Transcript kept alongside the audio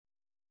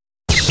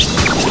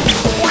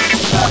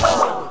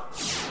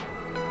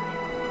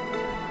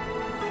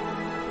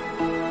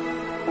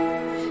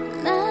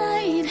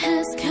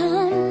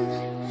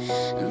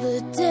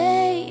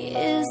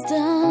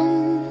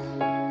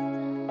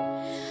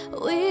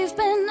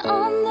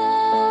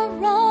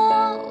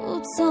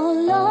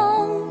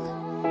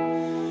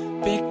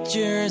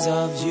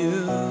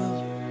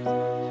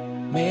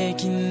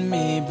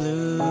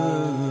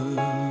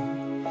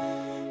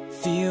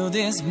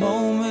this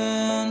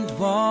moment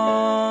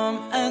warm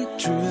and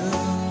true.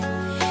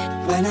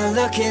 When I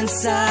look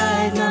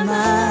inside my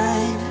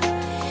mind,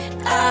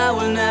 I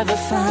will never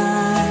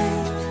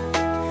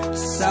find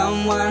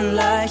someone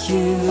like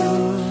you.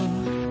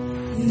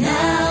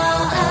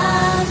 Now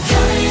I'm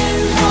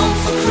coming home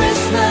for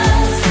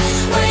Christmas,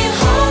 where you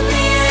hold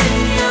me in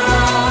your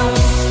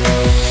arms,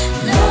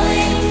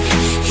 knowing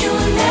you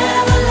will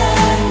never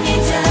let me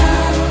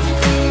down.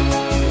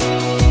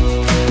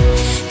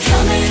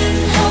 Coming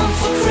home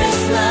for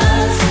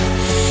Christmas,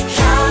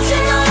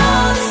 counting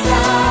all the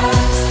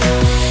stars,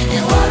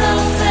 and one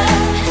of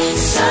them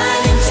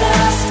shining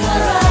just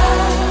for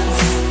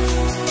us.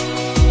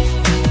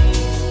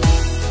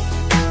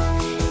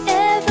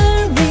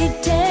 Every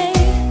day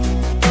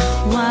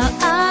while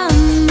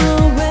I'm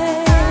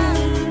away,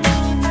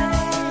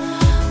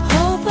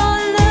 hope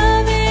our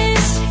love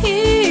is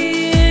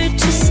here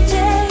to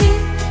stay.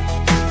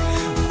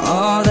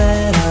 All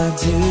that I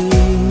do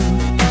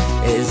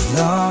is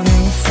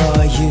longing for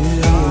you,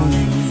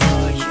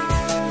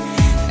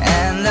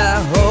 and I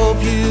hope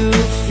you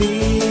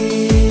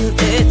feel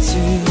it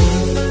too.